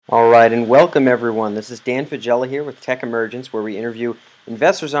All right, and welcome everyone. This is Dan Fagella here with Tech Emergence, where we interview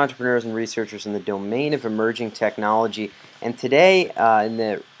investors, entrepreneurs, and researchers in the domain of emerging technology. And today, in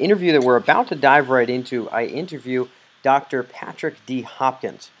the interview that we're about to dive right into, I interview Dr. Patrick D.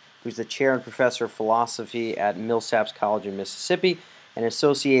 Hopkins, who's the chair and professor of philosophy at Millsaps College in Mississippi, an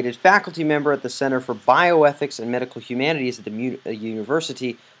associated faculty member at the Center for Bioethics and Medical Humanities at the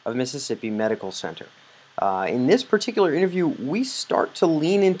University of Mississippi Medical Center. In this particular interview, we start to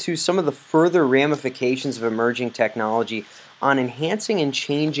lean into some of the further ramifications of emerging technology on enhancing and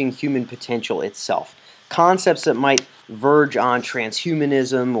changing human potential itself. Concepts that might verge on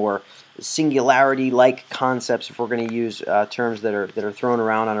transhumanism or singularity-like concepts, if we're going to use terms that are thrown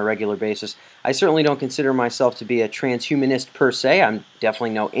around on a regular basis. I certainly don't consider myself to be a transhumanist per se. I'm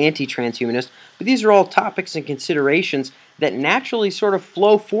definitely no anti-transhumanist, but these are all topics and considerations that naturally sort of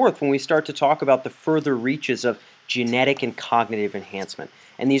flow forth when we start to talk about the further reaches of genetic and cognitive enhancement.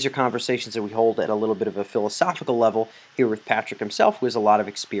 And these are conversations that we hold at a little bit of a philosophical level here with Patrick himself, who has a lot of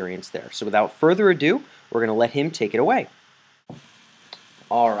experience there. So without further ado, we're going to let him take it away.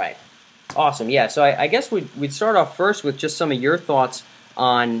 All right. Awesome. Yeah, so I guess we'd start off first with just some of your thoughts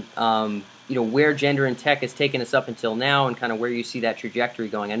on where gender and tech has taken us up until now and kind of where you see that trajectory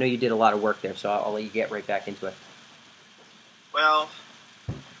going. I know you did a lot of work there, so I'll let you get right back into it. Well,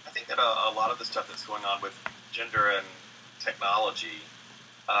 I think that a lot of the stuff that's going on with gender and technology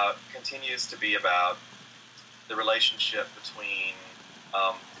continues to be about the relationship between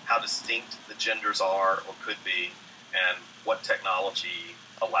how distinct the genders are or could be and what technology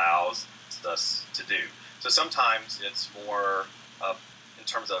allows us to do. So sometimes it's more in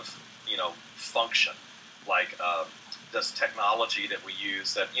terms of, function, like does technology that we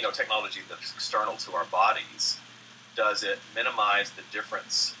use, technology that's external to our bodies, does it minimize the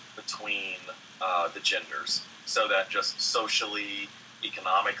difference between the genders so that just socially,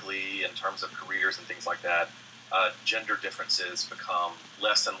 economically, in terms of careers and things like that, gender differences become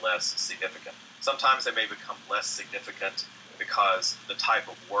less and less significant. Sometimes they may become less significant because the type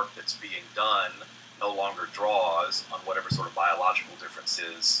of work that's being done no longer draws on whatever sort of biological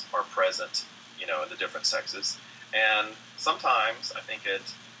differences are present, in the different sexes. And sometimes I think it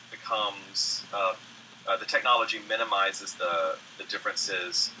becomes the technology minimizes the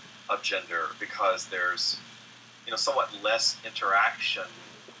differences of gender because there's somewhat less interaction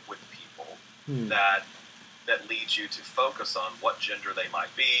with people that leads you to focus on what gender they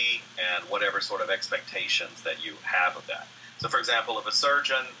might be and whatever sort of expectations that you have of that. So, for example, if a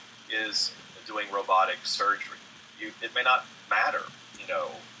surgeon is doing robotic surgery, it may not matter,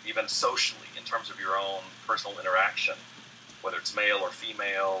 even socially in terms of your own personal interaction, whether it's male or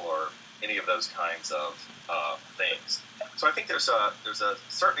female or any of those kinds of things. So I think there's a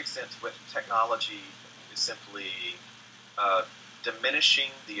certain extent to which technology is simply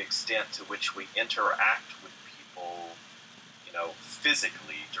diminishing the extent to which we interact with people,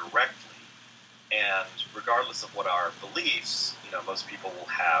 physically, directly. And regardless of what our beliefs, most people will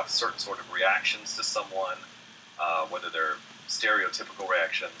have certain sort of reactions to someone, whether they're stereotypical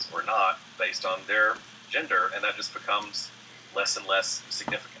reactions or not, based on their gender, and that just becomes less and less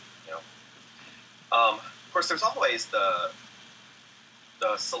significant. Of course, there's always the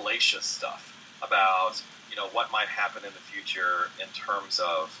salacious stuff about what might happen in the future in terms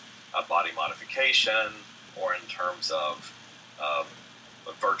of body modification or in terms of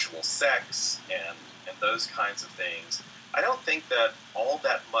virtual sex and those kinds of things. I don't think that all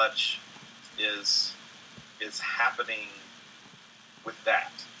that much is happening with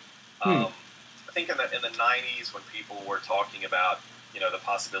that. I think in the 90s when people were talking about the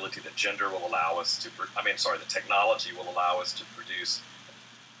possibility that gender will allow us to, the technology will allow us to produce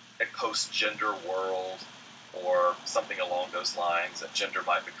a post-gender world or something along those lines, that gender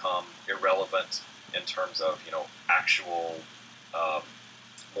might become irrelevant in terms of, actual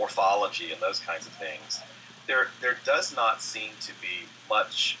morphology and those kinds of things. There does not seem to be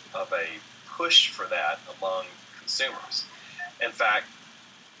much of a push for that among consumers. In fact,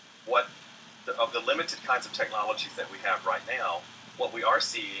 of the limited kinds of technologies that we have right now, what we are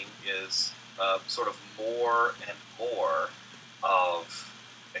seeing is sort of more and more of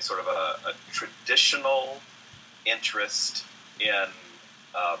a sort of a traditional interest in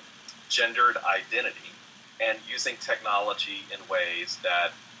gendered identity and using technology in ways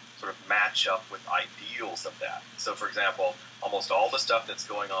that sort of match up with ideals of that. So, for example, almost all the stuff that's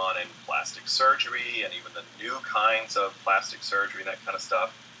going on in plastic surgery and even the new kinds of plastic surgery and that kind of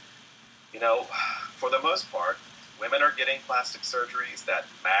stuff, for the most part, women are getting plastic surgeries that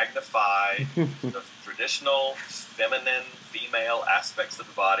magnify the traditional feminine, female aspects of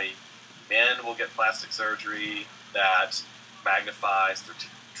the body. Men will get plastic surgery that magnifies the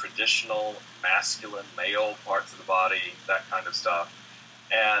traditional masculine male parts of the body, that kind of stuff.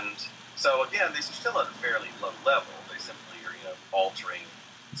 And so again, these are still at a fairly low level. They simply are, altering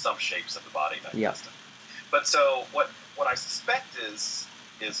some shapes of the body, that kind of stuff. But so what I suspect is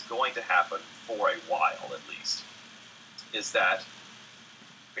going to happen for a while at least is that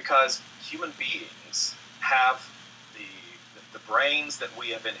because human beings have the brains that we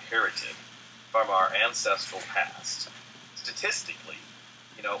have inherited from our ancestral past, statistically,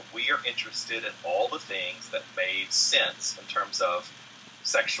 we are interested in all the things that made sense in terms of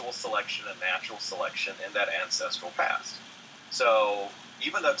sexual selection and natural selection in that ancestral past. So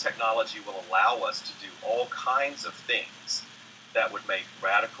even though technology will allow us to do all kinds of things that would make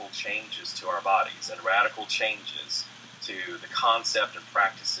radical changes to our bodies and radical changes to the concept and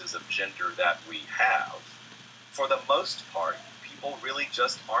practices of gender that we have, for the most part, people really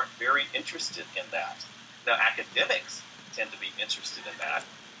just aren't very interested in that. Now, academics tend to be interested in that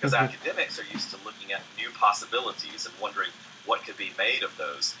because academics are used to looking at new possibilities and wondering what could be made of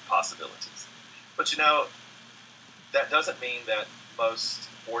those possibilities. But that doesn't mean that most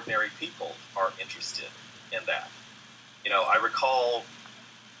ordinary people are interested in that. I recall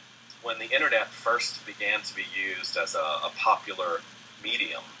when the internet first began to be used as a popular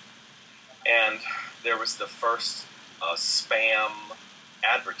medium, and there was the first spam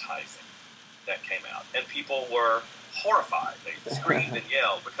advertising that came out, and people were horrified. They screamed and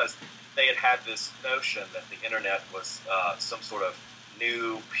yelled because they had this notion that the internet was some sort of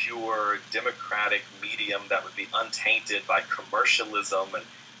new, pure, democratic medium that would be untainted by commercialism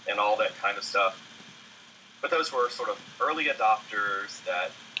and all that kind of stuff. But those were sort of early adopters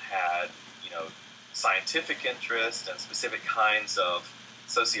that had, scientific interest and specific kinds of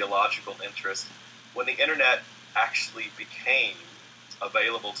sociological interest. When the internet actually became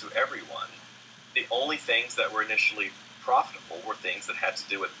available to everyone, the only things that were initially profitable were things that had to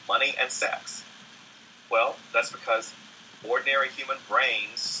do with money and sex. Well, that's because ordinary human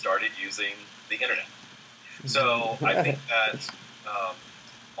brains started using the internet. So I think that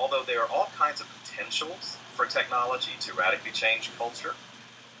although there are all kinds of potentials for technology to radically change culture,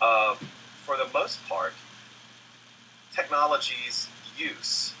 for the most part, technology's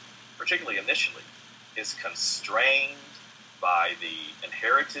use, particularly initially, is constrained by the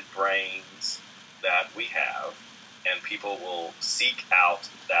inherited brains that we have, and people will seek out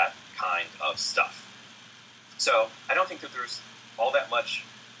that kind of stuff. So I don't think that there's all that much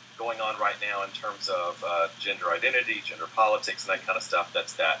going on right now in terms of gender identity, gender politics, and that kind of stuff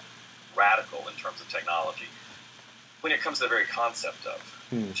that's that radical in terms of technology when it comes to the very concept of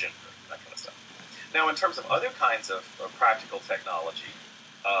gender, that kind of stuff. Now, in terms of other kinds of practical technology,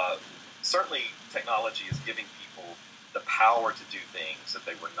 certainly technology is giving people the power to do things that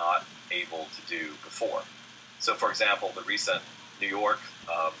they were not able to do before. So, for example, the recent New York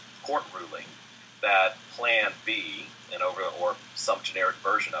court ruling that Plan B, or some generic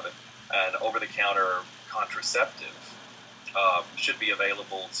version of it, an over-the-counter contraceptive, should be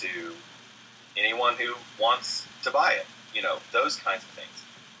available to anyone who wants to buy it. Those kinds of things,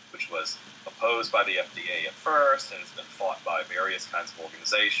 which was opposed by the FDA at first, and has been fought by various kinds of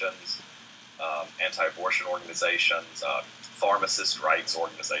organizations, anti-abortion organizations, pharmacist rights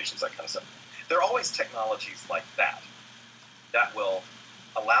organizations, that kind of stuff. There are always technologies like that will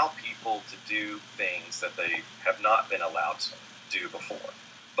allow people to do things that they have not been allowed to do before.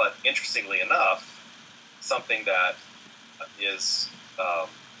 But interestingly enough, something that is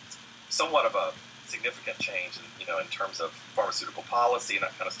somewhat of a significant change in terms of pharmaceutical policy and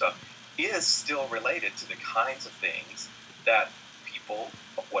that kind of stuff is still related to the kinds of things that people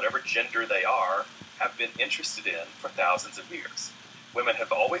of whatever gender they are have been interested in for thousands of years. Women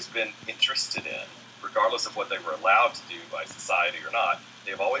have always been interested in, regardless of what they were allowed to do by society or not,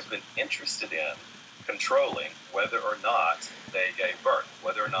 they've always been interested in controlling whether or not they gave birth,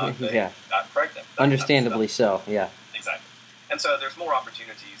 whether or not they got pregnant. Understandably so, yeah. Exactly. And so there's more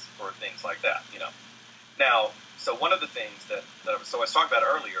opportunities for things like that, Now, so one of the things that I was talking about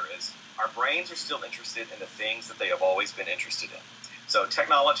earlier is our brains are still interested in the things that they have always been interested in. So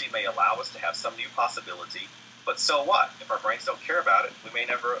technology may allow us to have some new possibility, but so what? If our brains don't care about it, we may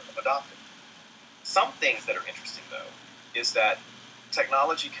never adopt it. Some things that are interesting, though, is that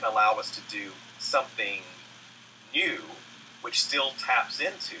technology can allow us to do something new which still taps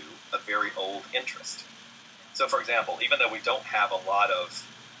into a very old interest. So, for example, even though we don't have a lot of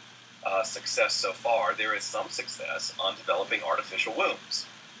success so far, there is some success on developing artificial wombs.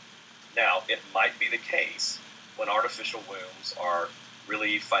 Now, it might be the case when artificial wombs are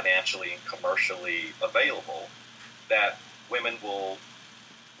really financially and commercially available that women will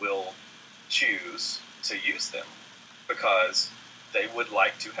choose to use them because they would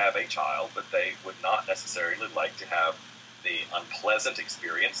like to have a child, but they would not necessarily like to have the unpleasant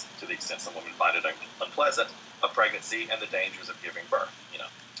experience, to the extent some women find it unpleasant, of pregnancy and the dangers of giving birth.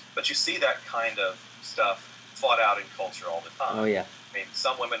 But you see that kind of stuff fought out in culture all the time. Oh yeah. I mean,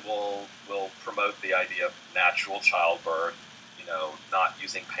 some women will promote the idea of natural childbirth, not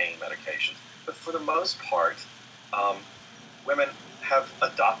using pain medications. But for the most part, women have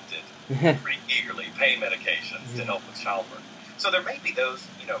adopted pretty eagerly pain medications to help with childbirth. So there may be those,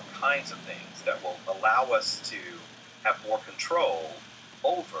 kinds of things that will allow us to have more control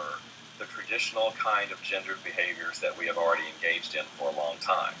over the traditional kind of gendered behaviors that we have already engaged in for a long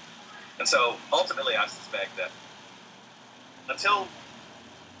time. And so ultimately I suspect that until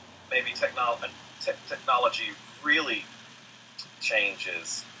maybe technology really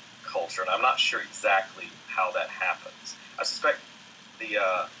changes culture, and I'm not sure exactly how that happens, I suspect the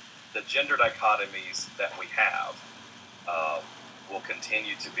gender dichotomies that we have will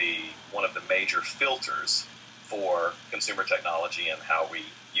continue to be one of the major filters for consumer technology and how we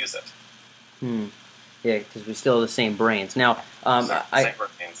use it. Yeah, because we still have the same brains. Now, same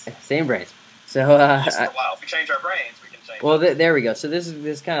brains. Same brains. So, just a while. If we change our brains, we can change. Well, there we go. So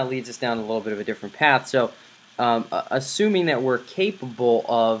this kind of leads us down a little bit of a different path. So, assuming that we're capable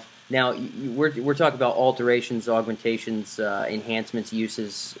of now, we're talking about alterations, augmentations, enhancements,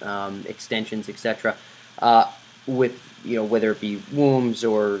 uses, extensions, etc. With whether it be wombs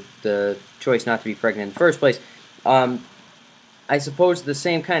or the choice not to be pregnant in the first place. I suppose the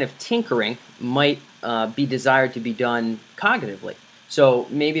same kind of tinkering might be desired to be done cognitively. So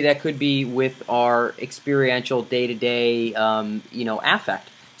maybe that could be with our experiential day-to-day, affect.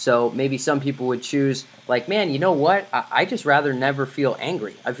 So maybe some people would choose, like, man, you know what? I just rather never feel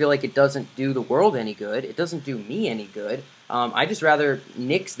angry. I feel like it doesn't do the world any good. It doesn't do me any good. I just rather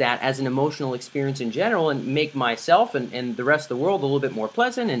nix that as an emotional experience in general and make myself and the rest of the world a little bit more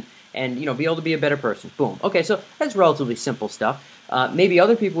pleasant and be able to be a better person. Boom. Okay, so that's relatively simple stuff. Maybe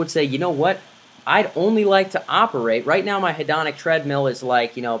other people would say, you know what? I'd only like to operate. Right now my hedonic treadmill is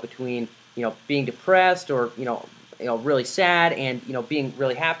like, between, being depressed or, really sad and, being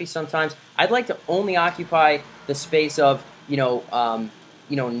really happy sometimes. I'd like to only occupy the space of,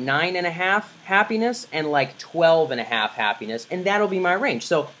 9.5 happiness and like 12.5 happiness, and that'll be my range.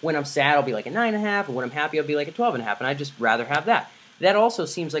 So when I'm sad, I'll be like a 9.5, and when I'm happy, I'll be like a 12.5, and I'd just rather have that. That also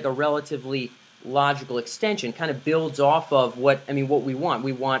seems like a relatively logical extension, kind of builds off of what we want.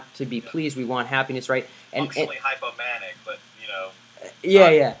 We want to be pleased. We want happiness, right? And functionally hypomanic, but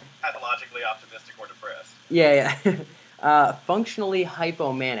yeah, pathologically optimistic or depressed. Yeah. Functionally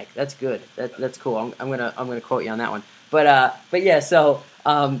hypomanic. That's good. That's cool. I'm gonna quote you on that one. But yeah. So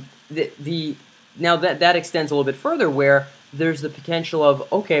now that extends a little bit further, where there's the potential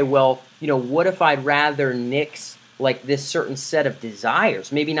of, okay, well, what if I'd rather nix like this certain set of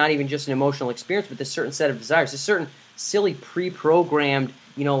desires, maybe not even just an emotional experience, but this certain set of desires, this certain silly pre-programmed,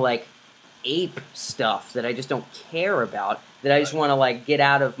 like ape stuff that I just don't care about, that I just want to like get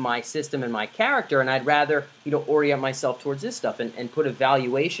out of my system and my character, and I'd rather, orient myself towards this stuff and put a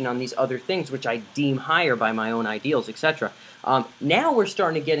valuation on these other things which I deem higher by my own ideals, etc. Now we're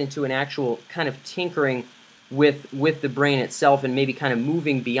starting to get into an actual kind of tinkering with the brain itself, and maybe kind of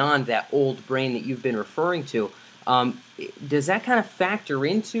moving beyond that old brain that you've been referring to. Does that kind of factor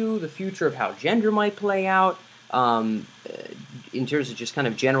into the future of how gender might play out, in terms of just kind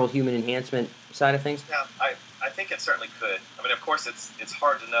of general human enhancement side of things? Yeah, I think it certainly could. I mean, of course, it's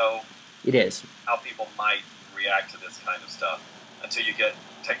hard to know. It is. How people might react to this kind of stuff until you get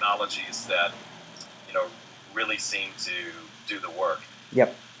technologies that, really seem to do the work.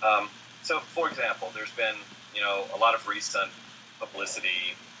 Yep. So, for example, there's been, a lot of recent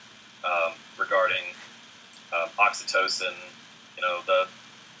publicity regarding oxytocin, the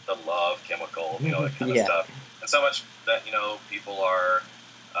love chemical, that kind of stuff. And so much that, people are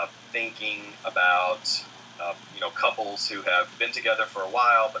thinking about, couples who have been together for a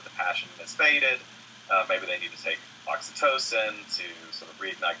while, but the passion has faded. Maybe they need to take oxytocin to sort of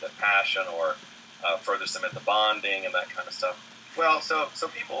reignite that passion or further cement the bonding and that kind of stuff. Well, so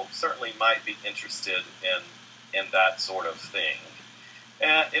people certainly might be interested in that sort of thing.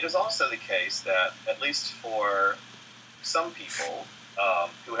 And it is also the case that, at least for some people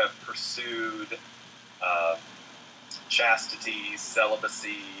who have pursued chastity,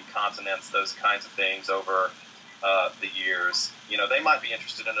 celibacy, continence, those kinds of things over the years, they might be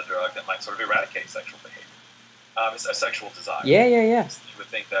interested in a drug that might sort of eradicate sexual behavior, a sexual desire. Yeah. You would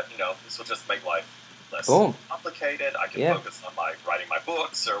think that, this will just make life less complicated. I can focus on writing my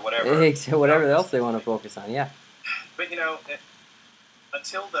books or whatever. Whatever else they want to focus on, yeah. But,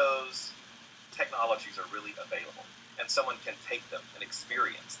 until those technologies are really available, and someone can take them and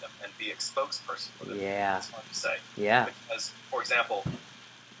experience them and be a spokesperson for them. Yeah. It's hard to say. Yeah. Because, for example,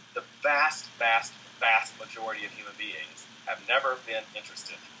 the vast, vast, vast majority of human beings have never been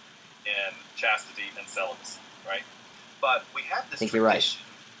interested in chastity and celibacy, right? But we have this tradition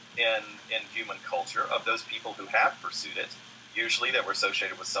in human culture of those people who have pursued it. Usually they were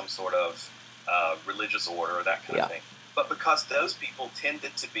associated with some sort of religious order or that kind of thing. But because those people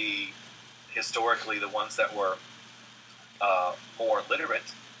tended to be historically the ones that were more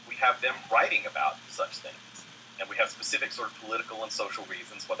literate, we have them writing about such things. And we have specific sort of political and social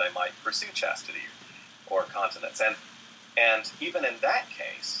reasons why they might pursue chastity or continence. And even in that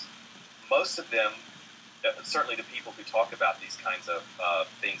case, most of them, certainly the people who talk about these kinds of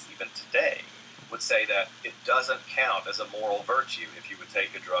things even today, would say that it doesn't count as a moral virtue if you would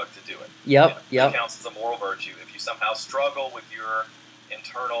take a drug to do it. It counts as a moral virtue if you somehow struggle with your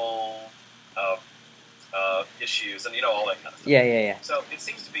internal issues and all that kind of stuff. So it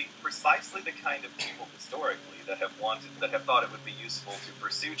seems to be precisely the kind of people historically that have thought it would be useful to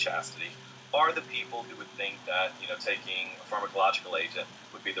pursue chastity are the people who would think that taking a pharmacological agent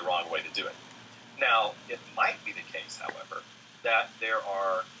would be the wrong way to do it. Now, it might be the case, however, that there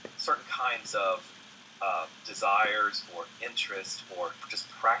are certain kinds of desires or interest or just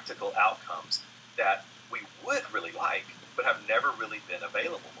practical outcomes that we would really like, but have never really been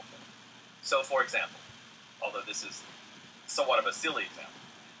available before. So, for example, although this is somewhat of a silly example,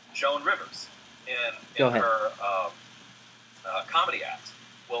 Joan Rivers, in her comedy act,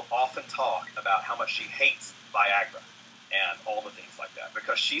 will often talk about how much she hates Viagra and all the things like that,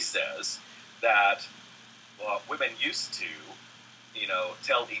 because she says that women used to,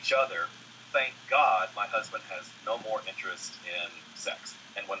 tell each other, thank God my husband has no more interest in sex.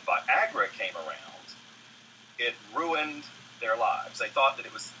 And when Viagra came around, it ruined their lives. They thought that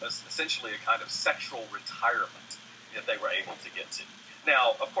it was essentially a kind of sexual retirement that they were able to get to.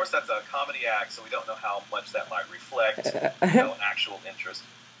 Now, of course, that's a comedy act, so we don't know how much that might reflect, an actual interest.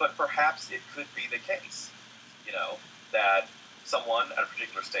 But perhaps it could be the case, that someone at a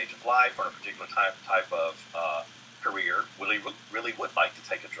particular stage of life or a particular type of career really would like to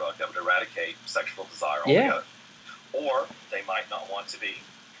take a drug that would eradicate sexual desire altogether. Or they might not want to be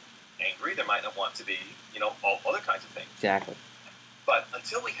angry. They might not want to be, all other kinds of things. Exactly. But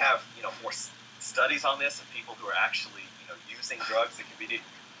until we have, more studies on this and people who are actually, using drugs that can be,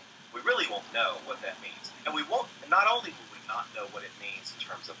 we really won't know what that means. And we won't. Not only will we not know what it means in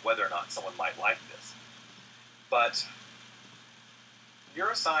terms of whether or not someone might like this, but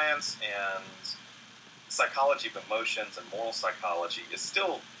neuroscience and psychology of emotions and moral psychology is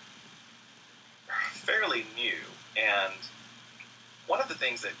still fairly new. And one of the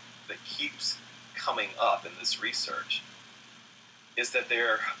things that keeps coming up in this research is that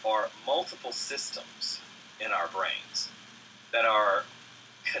there are multiple systems in our brains that are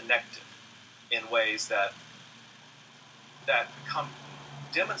connected in ways that become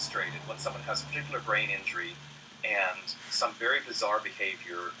demonstrated when someone has a particular brain injury and some very bizarre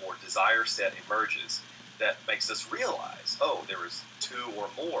behavior or desire set emerges that makes us realize, there is two or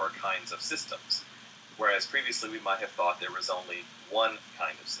more kinds of systems, whereas previously we might have thought there was only one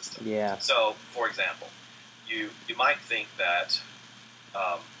kind of system. Yeah. So, for example, you might think that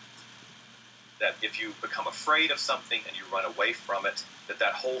that if you become afraid of something and you run away from it,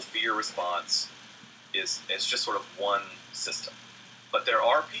 that whole fear response is just sort of one system. But there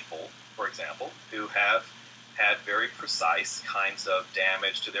are people, for example, who have had very precise kinds of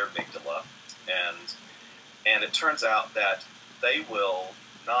damage to their amygdala, and it turns out that they will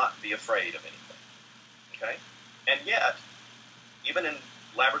not be afraid of anything. Okay? And yet, even in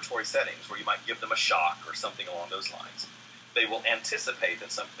laboratory settings where you might give them a shock or something along those lines, they will anticipate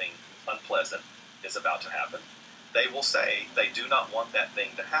that something unpleasant is about to happen. They will say they do not want that thing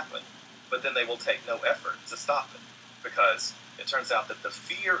to happen, but then they will take no effort to stop it, because it turns out that the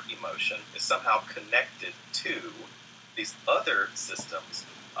fear emotion is somehow connected to these other systems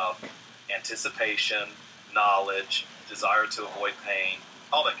of anticipation, knowledge, desire to avoid pain,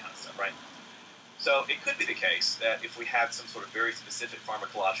 all that kind of stuff, right? So it could be the case that if we had some sort of very specific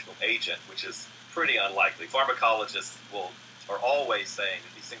pharmacological agent, which is pretty unlikely, pharmacologists are always saying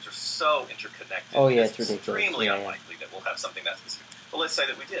that these things are so interconnected. Oh, yeah, it's ridiculous. Extremely unlikely that we'll have something that specific. But let's say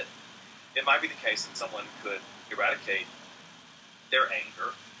that we did. It might be the case that someone could eradicate their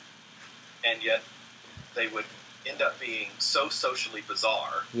anger, and yet they would end up being so socially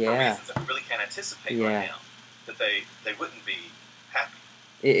bizarre for reasons that we really can't anticipate right now, that they wouldn't be happy.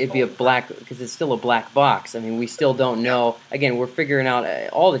 It'd be a black, because it's still a black box. I mean, we still don't know. Again, we're figuring out,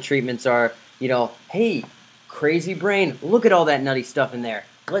 all the treatments are, hey, crazy brain, look at all that nutty stuff in there.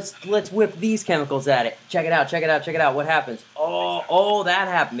 let's whip these chemicals at it. Check it out, check it out, check it out. What happens? Oh, that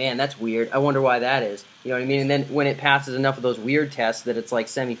happened. Man, that's weird. I wonder why that is. You know what I mean? And then when it passes enough of those weird tests that it's like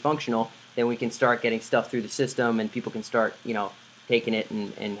semi-functional, then we can start getting stuff through the system, and people can start, taking it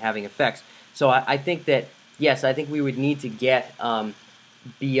and having effects. So I think that, yes, I think we would need to get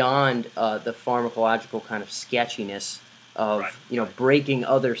beyond the pharmacological kind of sketchiness of breaking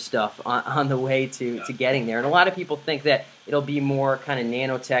other stuff on the way to getting there. And a lot of people think that it'll be more kind of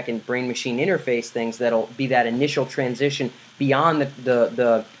nanotech and brain-machine interface things that'll be that initial transition beyond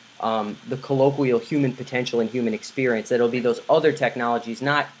the colloquial human potential and human experience. That'll be those other technologies,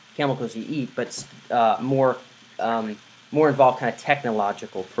 not chemicals you eat, but more involved kind of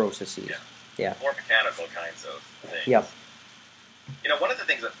technological processes. Yeah. More mechanical kinds of things. Yeah. One of the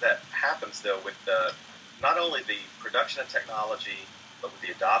things that happens, though, with not only the production of technology, but with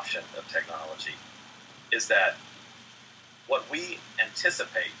the adoption of technology, is that what we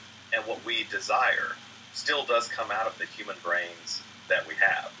anticipate and what we desire still does come out of the human brains that we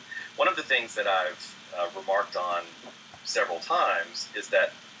have. One of the things that I've remarked on several times is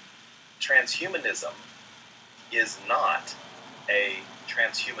that transhumanism is not a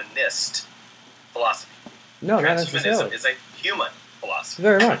transhumanist philosophy. No, not necessarily. Transhumanism is a human philosophy.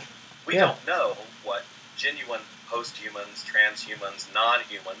 Very much. We don't know what genuine post-humans, transhumans,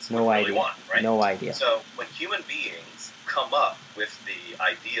 non-humans no would idea. really want, right? No idea. So when human beings come up with the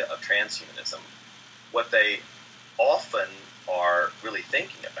idea of transhumanism, what they often are really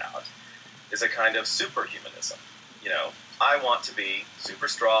thinking about is a kind of superhumanism. I want to be super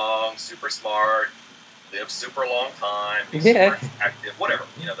strong, super smart, live super long time, be super active, whatever,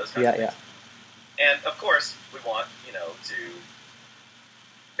 those kinds of things. And of course, we want, to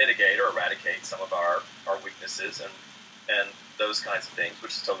mitigate or eradicate some of our weaknesses and those kinds of things,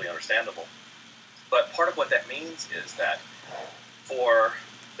 which is totally understandable. But part of what that means is that for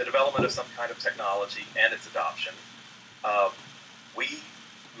the development of some kind of technology and its adoption, we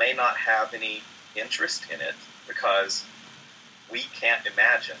may not have any interest in it because we can't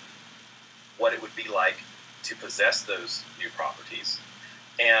imagine what it would be like to possess those new properties.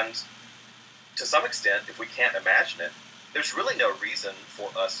 And to some extent, if we can't imagine it, there's really no reason for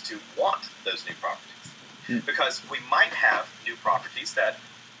us to want those new properties. Because we might have new properties that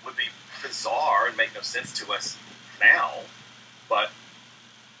would be bizarre and make no sense to us now, but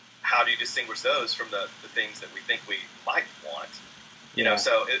how do you distinguish those from the things that we think we might want?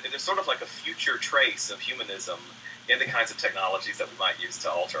 So there's sort of like a future trace of humanism in the kinds of technologies that we might use to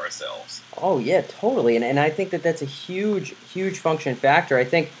alter ourselves. Oh, yeah, totally. And I think that that's a huge, huge function factor. I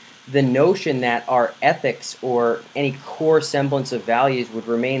think the notion that our ethics or any core semblance of values would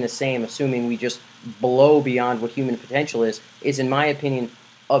remain the same, assuming we just blow beyond what human potential is in my opinion,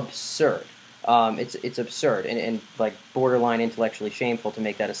 absurd. It's absurd and like borderline intellectually shameful to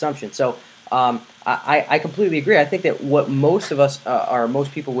make that assumption. So I completely agree. I think that what most of us or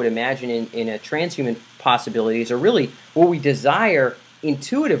most people would imagine in a transhuman possibilities, or really what we desire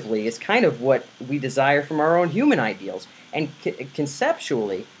intuitively, is kind of what we desire from our own human ideals. And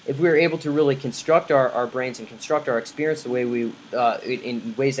conceptually, if we were able to really construct our brains and construct our experience the way we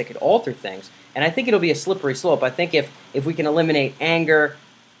in ways that could alter things, and I think it'll be a slippery slope. I think if we can eliminate anger,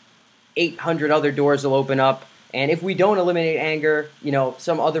 800 other doors will open up. And if we don't eliminate anger,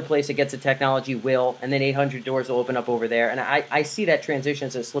 some other place that gets the technology will, and then 800 doors will open up over there. And I see that transition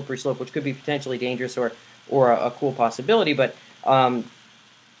as a slippery slope, which could be potentially dangerous or a cool possibility. But I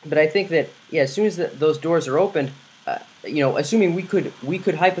think that, as soon as those doors are opened, assuming we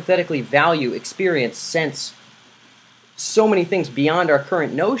could hypothetically value, experience, sense so many things beyond our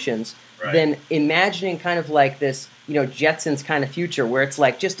current notions, right, then imagining kind of like this, Jetsons kind of future where it's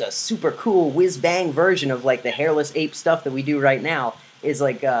like just a super cool whiz-bang version of like the hairless ape stuff that we do right now is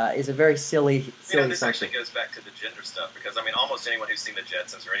a very silly this assumption. actually goes back to the gender stuff, because almost anyone who's seen the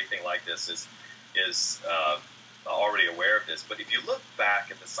Jetsons or anything like this is already aware of this. But if you look back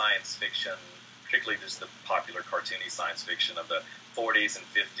at the science fiction, particularly just the popular cartoony science fiction of the 40s and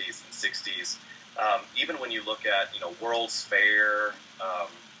 50s and 60s, even when you look at World's Fair,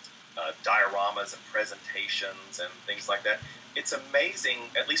 dioramas and presentations and things like that, it's amazing,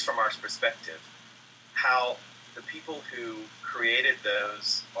 at least from our perspective, how the people who created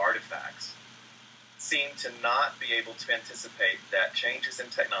those artifacts seem to not be able to anticipate that changes in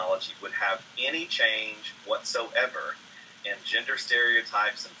technology would have any change whatsoever in gender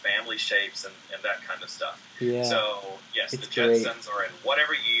stereotypes and family shapes and that kind of stuff. Yeah. So yes, It's the Jetsons great. are in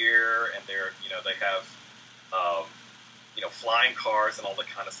whatever year, and they're they have flying cars and all that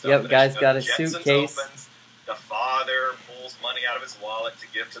kind of stuff. Yep, But guy's got a Jetsons suitcase. Opens, the father pulls money out of his wallet to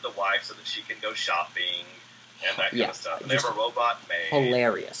give to the wife so that she can go shopping. and that kind Yeah, of stuff. And they have a robot maid.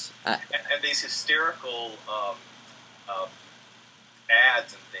 hilarious. And these hysterical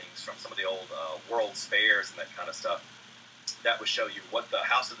ads and things from some of the old World's Fairs and that kind of stuff that would show you what the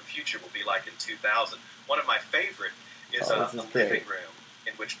house of the future will be like in 2000. One of my favorite is a living room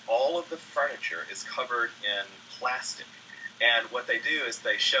in which all of the furniture is covered in plastic. And what they do is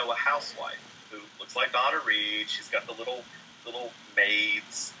they show a housewife who looks like Donna Reed. She's got the little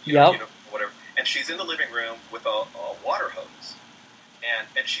maids, whatever. And she's in the living room with a water hose.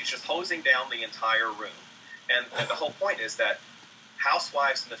 And she's just hosing down the entire room. And the whole point is that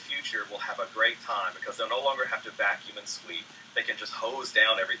housewives in the future will have a great time because they'll no longer have to vacuum and sweep. They can just hose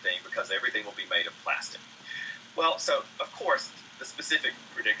down everything because everything will be made of plastic. Well, so, of course, the specific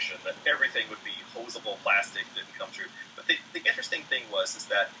prediction that everything would be hosable plastic didn't come true. But the interesting thing is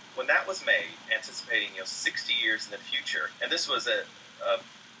that when that was made, anticipating 60 years in the future, and this was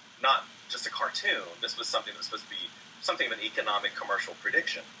not just a cartoon, this was something that was supposed to be something of an economic commercial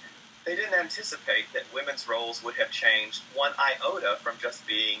prediction. They didn't anticipate that women's roles would have changed one iota from just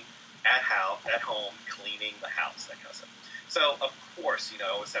being at home, cleaning the house, that kind of stuff. So, of course, I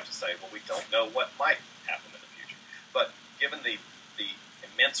always have to say, well, we don't know what might happen in the future. But given the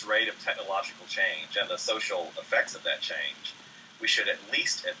immense rate of technological change and the social effects of that change, we should at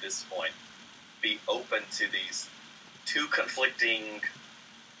least at this point be open to these two conflicting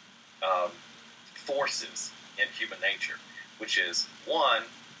forces in human nature, which is, one,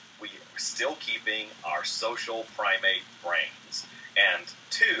 we are still keeping our social primate brains, and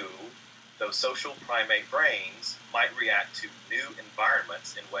two, those social primate brains might react to new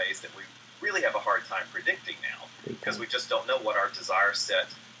environments in ways that we really have a hard time predicting now, because we just don't know what our desire set,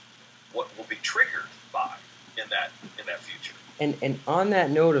 what will be triggered by in that future. And on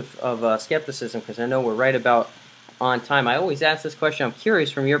that note of skepticism, because I know we're right about on time, I always ask this question. I'm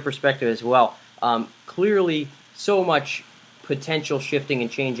curious from your perspective as well. Clearly, so much potential shifting and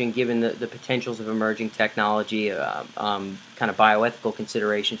changing given the potentials of emerging technology, kind of bioethical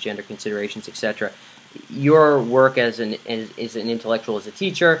considerations, gender considerations, etc. Your work as an intellectual, as a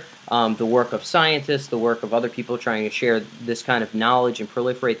teacher, the work of scientists, the work of other people trying to share this kind of knowledge and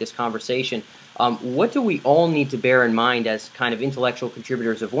proliferate this conversation, what do we all need to bear in mind as kind of intellectual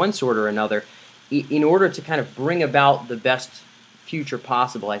contributors of one sort or another in order to kind of bring about the best future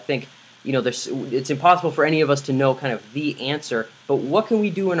possible? I think it's impossible for any of us to know kind of the answer, but what can we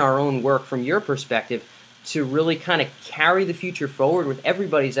do in our own work from your perspective to really kind of carry the future forward with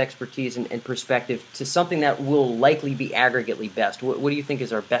everybody's expertise and perspective to something that will likely be aggregately best? What do you think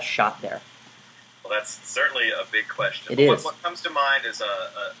is our best shot there? Well, that's certainly a big question. It is. What comes to mind is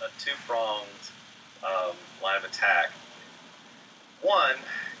a two-pronged line of attack. One,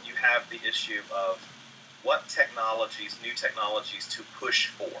 you have the issue of what new technologies to push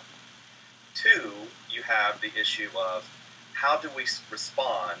for. Two, you have the issue of how do we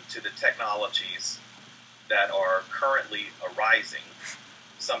respond to the technologies that are currently arising,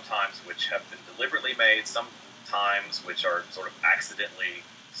 sometimes which have been deliberately made, sometimes which are sort of accidentally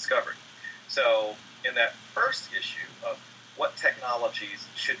discovered. So in that first issue of what technologies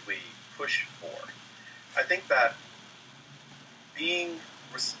should we push for, I think that being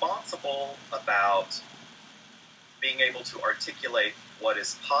responsible about being able to articulate what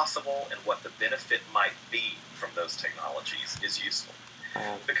is possible and what the benefit might be from those technologies is useful.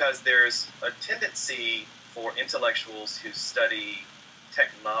 Because there's a tendency for intellectuals who study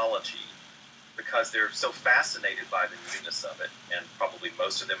technology, because they're so fascinated by the newness of it, and probably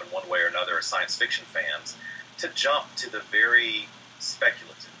most of them in one way or another are science fiction fans, to jump to the very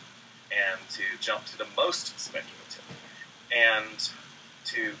speculative and to jump to the most speculative and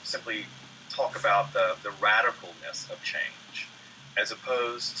to simply talk about the radicalness of change, as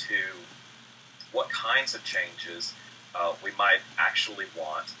opposed to what kinds of changes we might actually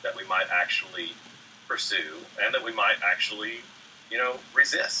want, that we might actually pursue, and that we might actually,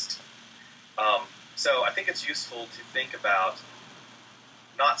 resist. So I think it's useful to think about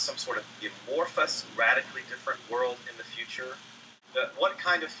not some sort of amorphous, radically different world in the future, but what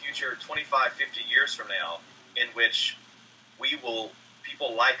kind of future 25, 50 years from now in which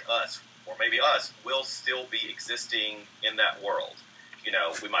people like us, or maybe us, will still be existing in that world.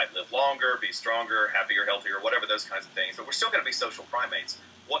 We might live longer, be stronger, happier, healthier, whatever, those kinds of things, but we're still going to be social primates.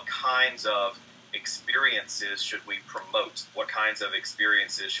 What kinds of experiences should we promote? What kinds of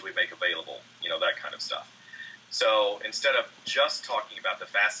experiences should we make available? That kind of stuff. So instead of just talking about the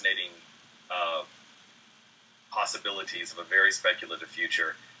fascinating possibilities of a very speculative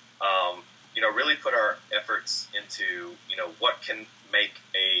future, really put our efforts into, what can make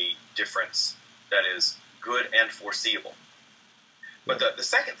a difference that is good and foreseeable. But the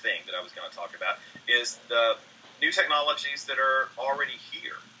second thing that I was going to talk about is new technologies that are already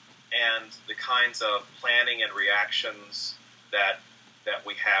here, and the kinds of planning and reactions that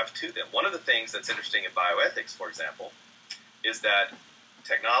we have to them. One of the things that's interesting in bioethics, for example, is that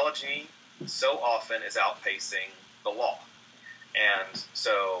technology so often is outpacing the law. And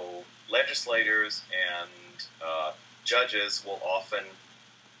so legislators and judges will often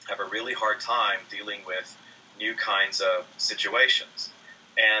have a really hard time dealing with new kinds of situations.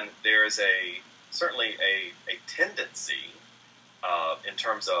 And there's certainly a tendency in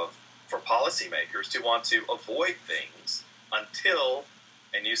terms of for policymakers to want to avoid things until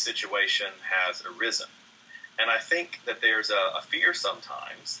a new situation has arisen. And I think that there's a fear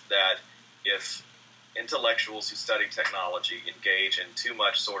sometimes that if intellectuals who study technology engage in too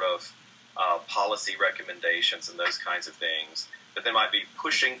much sort of policy recommendations and those kinds of things, that they might be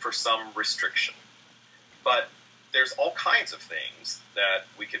pushing for some restriction. But there's all kinds of things that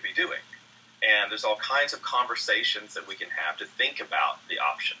we could be doing. And there's all kinds of conversations that we can have to think about the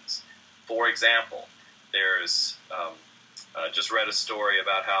options. For example, there's just read a story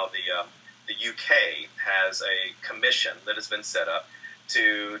about how the UK has a commission that has been set up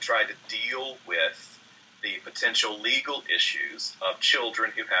to try to deal with the potential legal issues of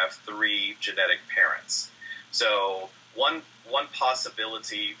children who have 3 genetic parents. So one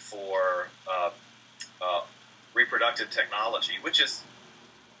possibility for reproductive technology, which is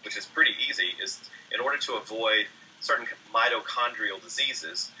pretty easy, is in order to avoid certain mitochondrial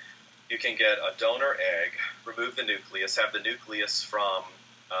diseases, you can get a donor egg, remove the nucleus, have the nucleus from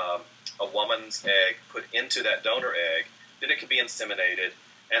a woman's egg put into that donor egg, then it can be inseminated.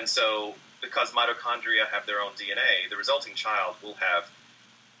 And so, because mitochondria have their own DNA, the resulting child will have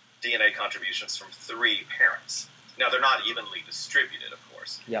DNA contributions from 3 parents. Now, they're not evenly distributed, of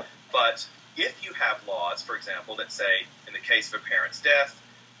course. Yep. But if you have laws, for example, that say, in the case of a parent's death,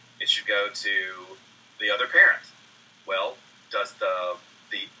 it should go to the other parent. Well, does the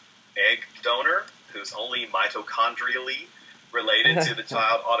egg donor, who's only mitochondrially related to the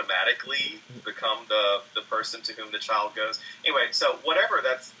child, automatically become the person to whom the child goes? Anyway, so whatever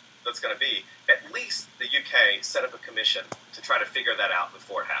that's going to be, at least the UK set up a commission to try to figure that out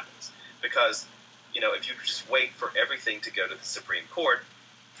before it happens. Because, if you just wait for everything to go to the Supreme Court,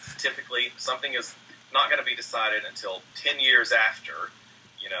 typically something is not going to be decided until 10 years after,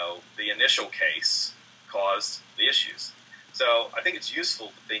 the initial case caused the issues. So I think it's useful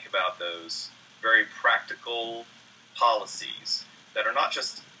to think about those very practical policies that are not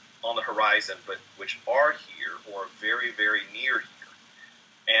just on the horizon, but which are here or very, very near here.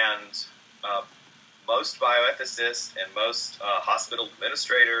 And most bioethicists and most hospital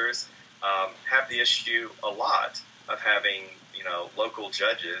administrators have the issue a lot of having, local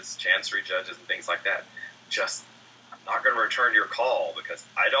judges, chancery judges and things like that, just, I'm not going to return your call because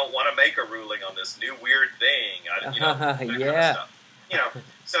I don't want to make a ruling on this new weird thing. That kind of stuff.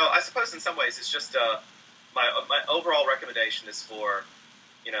 So I suppose in some ways it's just my overall recommendation is for,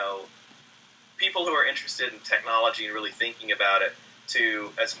 people who are interested in technology and really thinking about it to,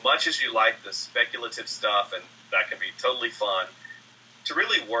 as much as you like the speculative stuff, and that can be totally fun, to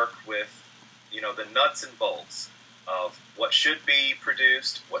really work with, the nuts and bolts of what should be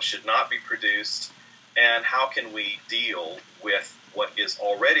produced, what should not be produced, and how can we deal with what is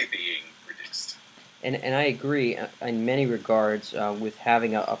already being produced. And I agree in many regards with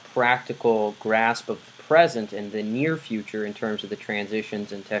having a practical grasp of the present and the near future in terms of the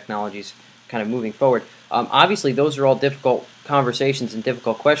transitions and technologies kind of moving forward. Obviously, those are all difficult conversations and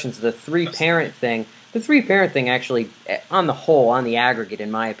difficult questions. The three-parent thing actually, on the whole, on the aggregate,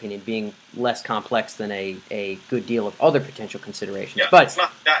 in my opinion, being less complex than a good deal of other potential considerations. Yeah, but it's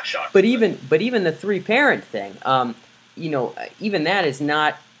not that shocking. But even the three-parent thing, even that is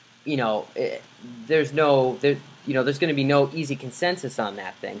not, there's going to be no easy consensus on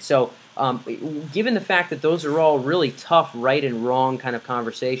that thing. So, given the fact that those are all really tough right and wrong kind of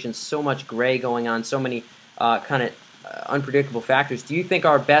conversations, so much gray going on, so many kind of unpredictable factors, do you think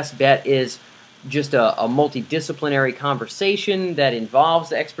our best bet is just a multidisciplinary conversation that involves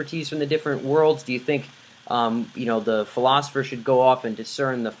the expertise from the different worlds? Do you think the philosopher should go off and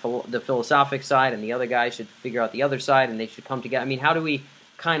discern the philosophic side, and the other guy should figure out the other side, and they should come together? I mean, how do we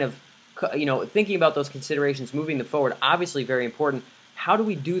kind of, thinking about those considerations, moving them forward, obviously very important. How do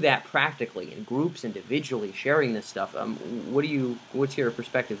we do that practically in groups, individually, sharing this stuff? What's your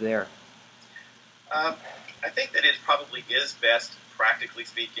perspective there? I think that it probably is best, practically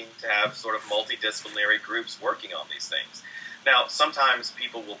speaking, to have sort of multidisciplinary groups working on these things. Now, sometimes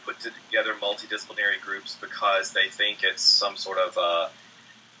people will put together multidisciplinary groups because they think it's some sort of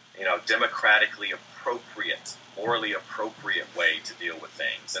democratically appropriate, morally appropriate way to deal with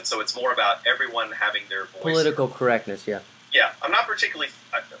things. And so it's more about everyone having their voice. Political correctness, yeah. Yeah, I'm not particularly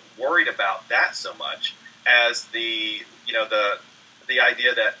worried about that so much as the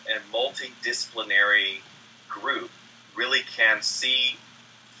idea that a multidisciplinary group really can see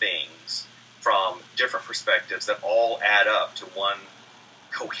things from different perspectives that all add up to one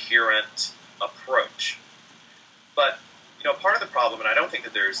coherent approach. But, part of the problem, and I don't think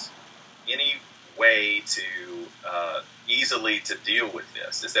that there's any way to easily to deal with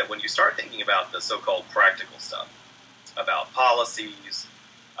this, is that when you start thinking about the so-called practical stuff, about policies,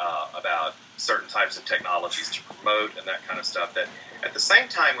 about certain types of technologies to promote and that kind of stuff, that at the same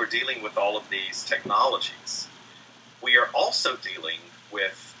time we're dealing with all of these technologies, we are also dealing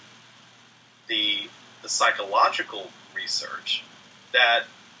with the psychological research that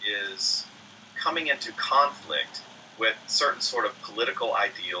is coming into conflict with certain sort of political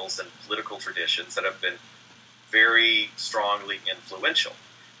ideals and political traditions that have been very strongly influential.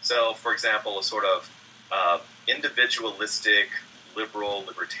 So, for example, a sort of individualistic, liberal,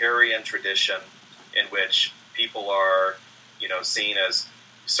 libertarian tradition in which people are, seen as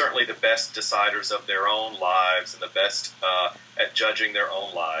certainly the best deciders of their own lives and the best at judging their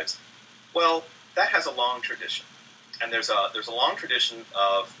own lives. Well, that has a long tradition, and there's a long tradition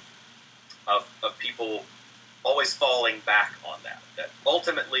of people always falling back on that. That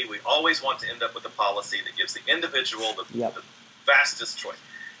ultimately we always want to end up with a policy that gives the individual the vastest choice.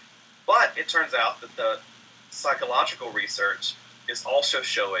 But it turns out that the psychological research is also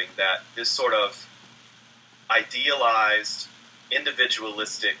showing that this sort of idealized,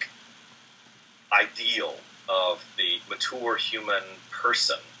 individualistic ideal of the mature human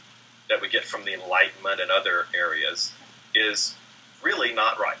person that we get from the Enlightenment and other areas is really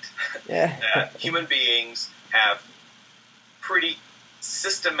not right. Yeah. That human beings have pretty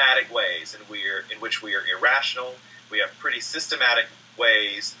systematic ways in which we are irrational. We have pretty systematic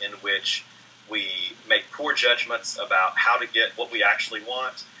ways in which we make poor judgments about how to get what we actually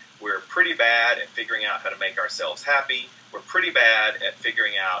want. We're pretty bad at figuring out how to make ourselves happy. We're pretty bad at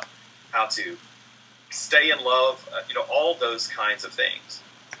figuring out how to stay in love, all those kinds of things.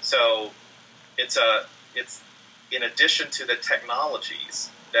 So it's in addition to the technologies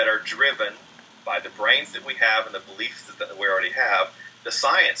that are driven by the brains that we have and the beliefs that we already have, the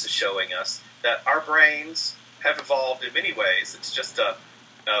science is showing us that our brains have evolved in many ways. It's just a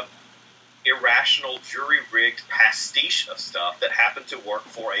irrational, jury-rigged pastiche of stuff that happened to work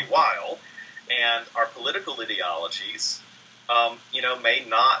for a while, and our political ideologies, may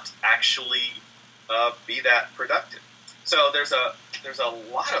not actually be that productive. So there's a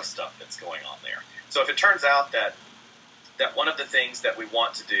lot of stuff that's going on there. So if it turns out that one of the things that we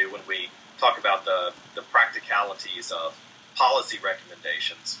want to do when we talk about the practicalities of policy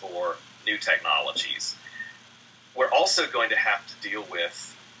recommendations for new technologies, we're also going to have to deal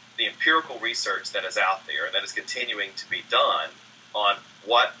with the empirical research that is out there and that is continuing to be done on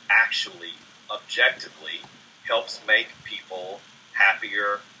what actually objectively helps make people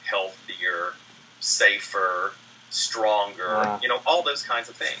happier, healthier, safer, stronger, all those kinds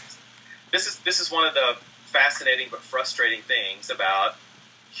of things. This is one of the fascinating but frustrating things about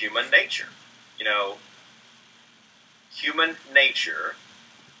human nature. Human nature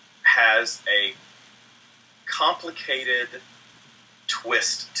has a complicated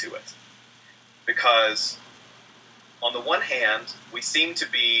twist to it. Because on the one hand, we seem to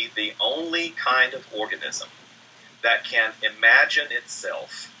be the only kind of organism that can imagine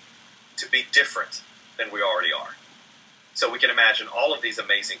itself to be different than we already are. So we can imagine all of these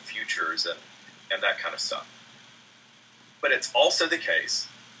amazing futures and that kind of stuff. But it's also the case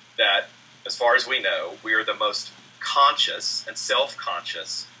that, as far as we know, we are the most conscious and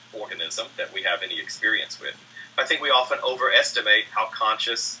self-conscious organism that we have any experience with. I think we often overestimate how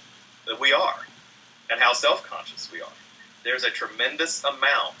conscious that we are and how self-conscious we are. There's a tremendous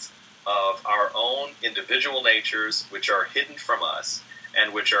amount of our own individual natures which are hidden from us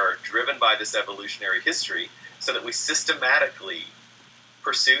and which are driven by this evolutionary history so that we systematically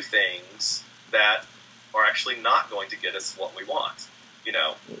pursue things that are actually not going to get us what we want.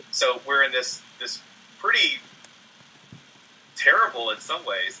 So we're in this pretty terrible, in some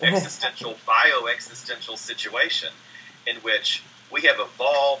ways, existential, bioexistential situation in which we have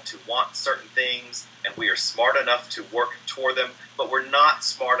evolved to want certain things and we are smart enough to work toward them, but we're not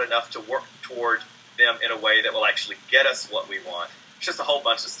smart enough to work toward them in a way that will actually get us what we want. It's just a whole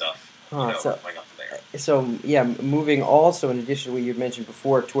bunch of stuff going on there. So, moving also, in addition to what you mentioned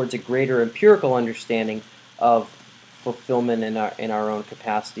before, towards a greater empirical understanding of fulfillment in our own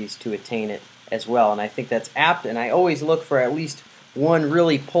capacities to attain it as well. And I think that's apt, and I always look for at least one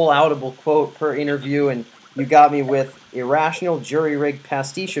really pull-outable quote per interview, and you got me with irrational jury-rigged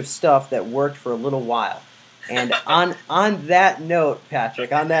pastiche of stuff that worked for a little while. And on that note,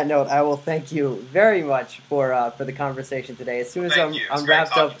 Patrick, on that note, I will thank you very much for the conversation today. As soon as I'm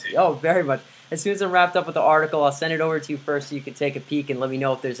wrapped up, oh, very much. As soon as I'm wrapped up with the article, I'll send it over to you first so you can take a peek and let me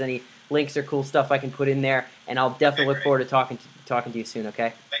know if there's any links or cool stuff I can put in there. And I'll definitely look forward to talking to you soon.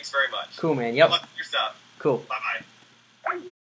 Okay. Thanks very much. Cool, man. Yep. Good luck with your stuff. Cool. Bye bye.